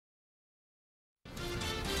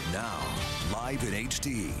live in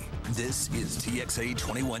HD. This is TXA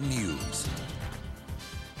 21 News.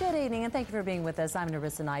 Good evening, and thank you for being with us. I'm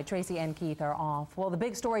Narissa Knight. Tracy and Keith are off. Well, the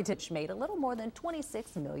big story made a little more than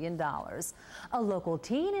 $26 million. A local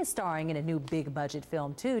teen is starring in a new big-budget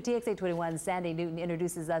film, too. TXA 21's Sandy Newton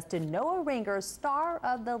introduces us to Noah Ringer, star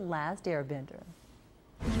of The Last Airbender.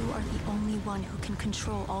 You are the only one who can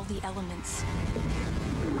control all the elements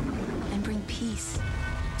and bring peace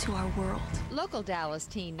to our world. Local Dallas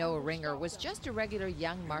teen Noah Ringer was just a regular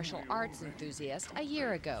young martial arts enthusiast a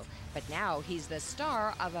year ago, but now he's the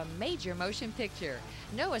star of a major motion picture.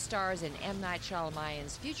 Noah stars in M. Night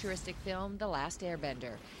Shyamalan's futuristic film, The Last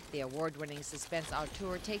Airbender. The award-winning suspense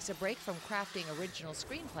auteur takes a break from crafting original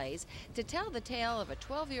screenplays to tell the tale of a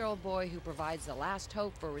 12-year-old boy who provides the last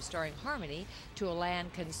hope for restoring harmony to a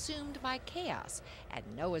land consumed by chaos. And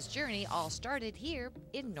Noah's journey all started here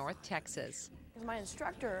in North Texas. My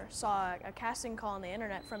instructor saw a casting call on the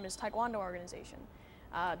internet from his Taekwondo organization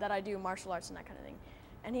that I do martial arts and that kind of thing.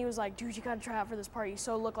 And he was like, dude, you gotta try out for this part, you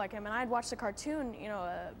so look like him. And I'd watched the cartoon,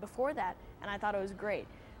 before that, and I thought it was great.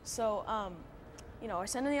 So, I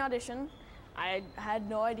sent in the audition. I had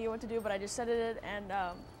no idea what to do, but I just said it, and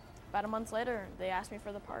about a month later, they asked me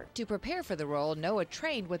for the part. To prepare for the role, Noah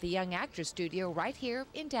trained with the Young Actors Studio right here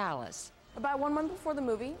in Dallas. About 1 month before the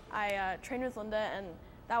movie, I trained with Linda, and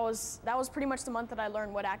that was pretty much the month that I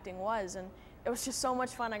learned what acting was, and it was just so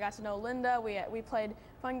much fun. I got to know Linda. We played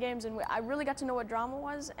fun games, and I really got to know what drama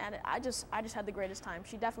was, and I just had the greatest time.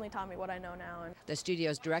 She definitely taught me what I know now. And the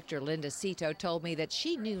studio's director, Linda Cito, told me that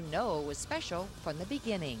she knew Noah was special from the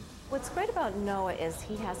beginning. What's great about Noah is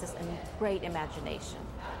he has this great imagination.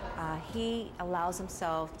 He allows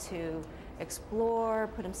himself to explore,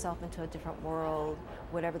 put himself into a different world,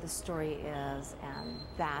 whatever the story is, and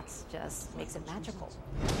that just makes it magical.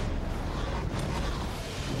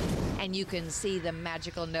 And you can see the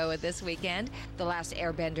magical Noah this weekend. The Last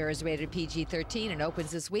Airbender is rated PG-13 and opens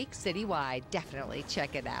this week citywide. Definitely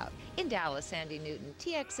check it out. In Dallas, Sandy Newton,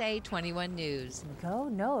 TXA 21 News. Go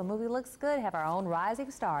Noah, movie looks good. Have our own rising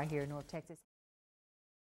star here in North Texas.